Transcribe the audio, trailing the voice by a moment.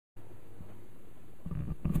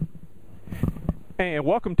And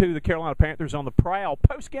welcome to the Carolina Panthers on the Prowl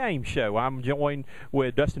post-game show. I'm joined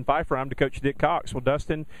with Dustin Phifer. I'm the coach, Dick Cox. Well,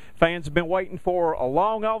 Dustin, fans have been waiting for a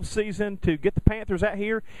long off-season to get the Panthers out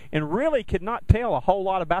here and really could not tell a whole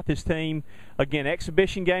lot about this team. Again,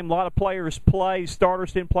 exhibition game, a lot of players play,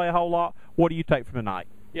 starters didn't play a whole lot. What do you take from tonight?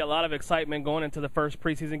 Yeah, a lot of excitement going into the first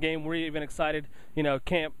preseason game. We're even excited,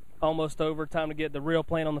 camp almost over, time to get the real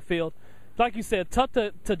plan on the field. Like you said, tough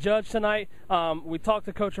to judge tonight. We talked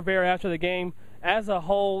to Coach Rivera after the game. As a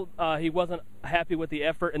whole, he wasn't happy with the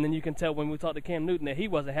effort, and then you can tell when we talked to Cam Newton that he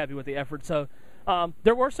wasn't happy with the effort. So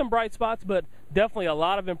there were some bright spots, but definitely a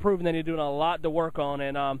lot of improvement that he's doing, a lot to work on.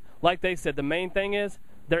 And like they said, the main thing is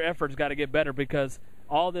their effort's got to get better because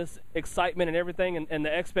all this excitement and everything and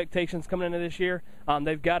the expectations coming into this year,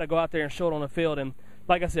 they've got to go out there and show it on the field. And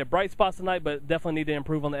like I said, bright spots tonight, but definitely need to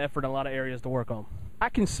improve on the effort in a lot of areas to work on. I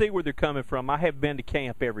can see where they're coming from. I have been to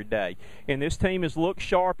camp every day, and this team has looked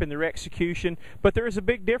sharp in their execution, but there is a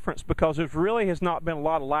big difference because there really has not been a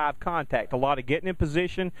lot of live contact, a lot of getting in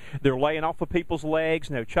position. They're laying off of people's legs,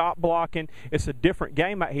 no chop blocking. It's a different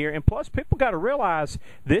game out here, and plus people got to realize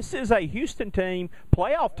this is a Houston team,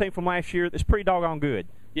 playoff team from last year that's pretty doggone good.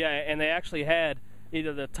 Yeah, and they actually had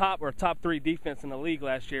either the top or top three defense in the league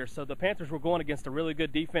last year. So the Panthers were going against a really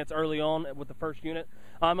good defense early on with the first unit.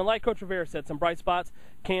 And like Coach Rivera said, some bright spots.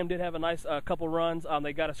 Cam did have a nice couple runs.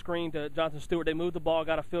 They got a screen to Jonathan Stewart. They moved the ball,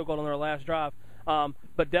 got a field goal on their last drive.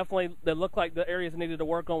 But definitely, they looked like the areas that needed to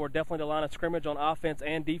work on were definitely the line of scrimmage on offense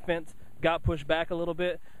and defense. Got pushed back a little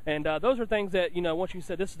bit. And those are things that, once you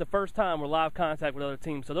said this is the first time we're live contact with other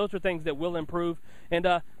teams. So those are things that will improve. And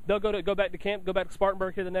they'll go back to camp, go back to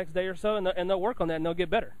Spartanburg here the next day or so, and they'll work on that and they'll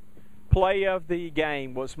get better. Play of the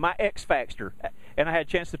game was my X factor, and I had a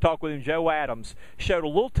chance to talk with him. Joe Adams showed a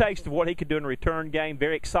little taste of what he could do in a return game.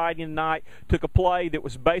 Very exciting tonight. Took a play that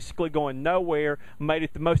was basically going nowhere, made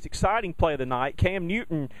it the most exciting play of the night. Cam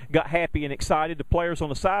Newton got happy and excited. The players on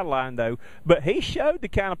the sideline, though, but he showed the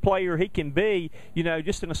kind of player he can be,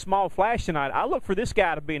 just in a small flash tonight. I look for this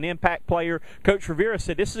guy to be an impact player. Coach Rivera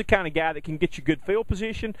said this is the kind of guy that can get you good field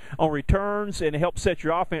position on returns and help set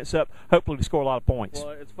your offense up, hopefully to score a lot of points. Well,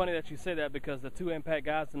 it's funny that you say that because the two impact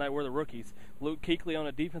guys tonight were the rookies. Luke Kuechly on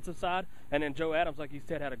the defensive side, and then Joe Adams, like you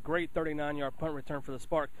said, had a great 39-yard punt return for the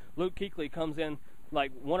Spark. Luke Kuechly comes in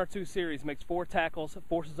like one or two series, makes 4 tackles,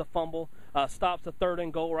 forces a fumble, stops a third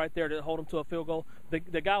and goal right there to hold him to a field goal. The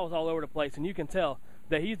guy was all over the place, and you can tell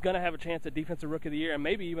that he's going to have a chance at Defensive Rookie of the Year and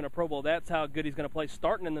maybe even a Pro Bowl. That's how good he's going to play,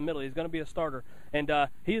 starting in the middle. He's going to be a starter, and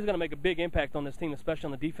he's going to make a big impact on this team, especially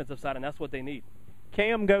on the defensive side, and that's what they need.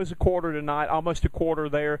 Cam goes a quarter tonight, almost a quarter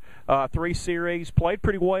there. 3 series, played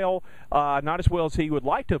pretty well. Not as well as he would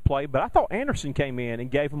like to have played, but I thought Anderson came in and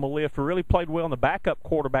gave him a lift. Really played well in the backup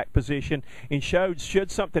quarterback position and showed should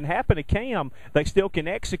something happen to Cam, they still can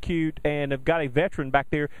execute and have got a veteran back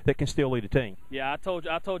there that can still lead a team. Yeah, I told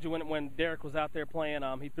you when Derek was out there playing,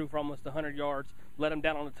 he threw for almost 100 yards, let him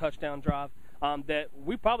down on a touchdown drive, that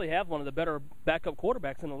we probably have one of the better backup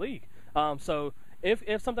quarterbacks in the league. So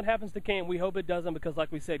if something happens to Cam, we hope it doesn't because,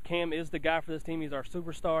 like we said, Cam is the guy for this team. He's our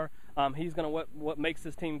superstar. He's going to what makes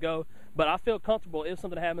this team go. But I feel comfortable if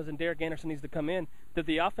something happens and Derek Anderson needs to come in, that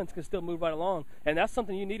the offense can still move right along. And that's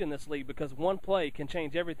something you need in this league because one play can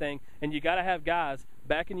change everything, and you got to have guys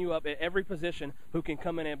backing you up at every position who can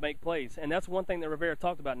come in and make plays. And that's one thing that Rivera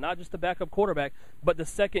talked about, not just the backup quarterback, but the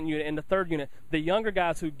second unit and the third unit. The younger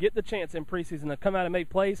guys who get the chance in preseason to come out and make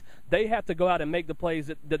plays, they have to go out and make the plays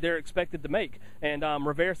that they're expected to make. And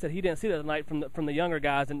Rivera said he didn't see that tonight from the younger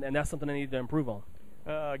guys, and that's something they need to improve on.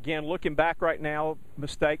 Again, looking back right now,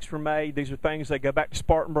 mistakes were made. These are things they go back to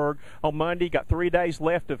Spartanburg on Monday. Got 3 days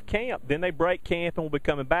left of camp. Then they break camp and will be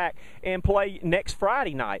coming back and play next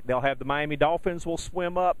Friday night. They'll have the Miami Dolphins will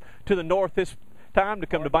swim up to the north this time to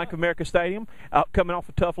come to Bank of America Stadium. Coming off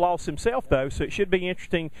a tough loss himself, though, so it should be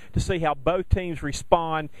interesting to see how both teams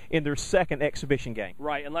respond in their second exhibition game.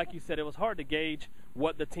 Right, and like you said, it was hard to gauge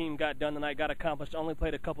what the team got done tonight, got accomplished. Only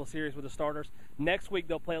played a couple series with the starters. Next week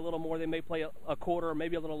they'll play a little more. They may play a quarter or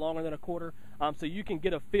maybe a little longer than a quarter, so you can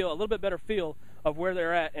get a little bit better feel of where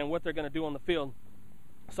they're at and what they're going to do on the field.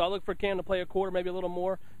 So I look for Cam to play a quarter, maybe a little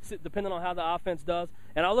more, depending on how the offense does.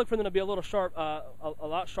 And I look for them to be a little sharp, a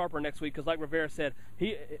lot sharper next week, because like Rivera said,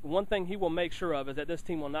 one thing he will make sure of is that this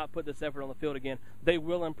team will not put this effort on the field again. They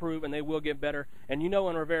will improve and they will get better. And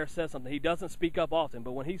when Rivera says something, he doesn't speak up often,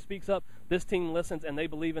 but when he speaks up, this team listens and they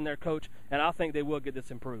believe in their coach, and I think they will get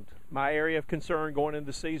this improved. My area of concern going into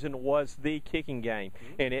the season was the kicking game,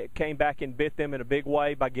 and it came back and bit them in a big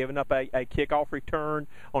way by giving up a kickoff return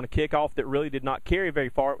on a kickoff that really did not carry very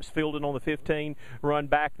far. It was fielded on the 15, run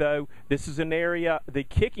back though. This is an area, the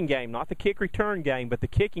the kicking game, not the kick return game, but the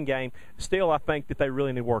kicking game, still I think that they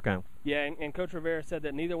really need to work on. Yeah, and Coach Rivera said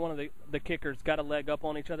that neither one of the kickers got a leg up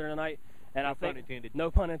on each other tonight. And No I think, pun intended. No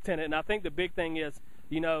pun intended. And I think the big thing is,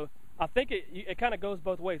 I think it kind of goes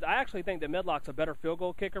both ways. I actually think that Medlock's a better field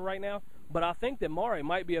goal kicker right now, but I think that Maury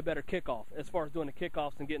might be a better kickoff as far as doing the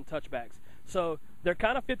kickoffs and getting touchbacks. So they're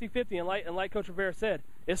kind of 50-50, and like Coach Rivera said,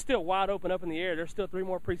 it's still wide open up in the air. There's still 3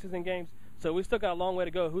 more preseason games, so we still got a long way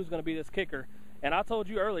to go who's going to be this kicker. And I told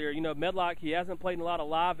you earlier, Medlock, he hasn't played in a lot of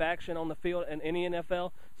live action on the field in any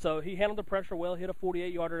NFL, so he handled the pressure well, hit a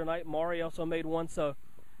 48-yarder tonight. Maury also made one, so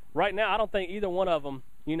right now I don't think either one of them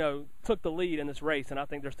took the lead in this race, and I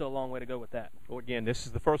think there's still a long way to go with that. Well, again, this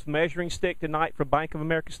is the first measuring stick tonight from Bank of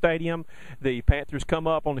America Stadium. The Panthers come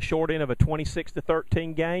up on the short end of a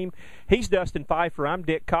 26-13 game. He's Dustin Phifer. I'm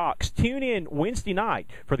Dick Cox. Tune in Wednesday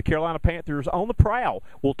night for the Carolina Panthers on the Prowl.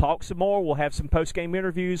 We'll talk some more. We'll have some post-game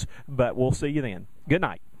interviews, but we'll see you then. Good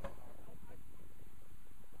night.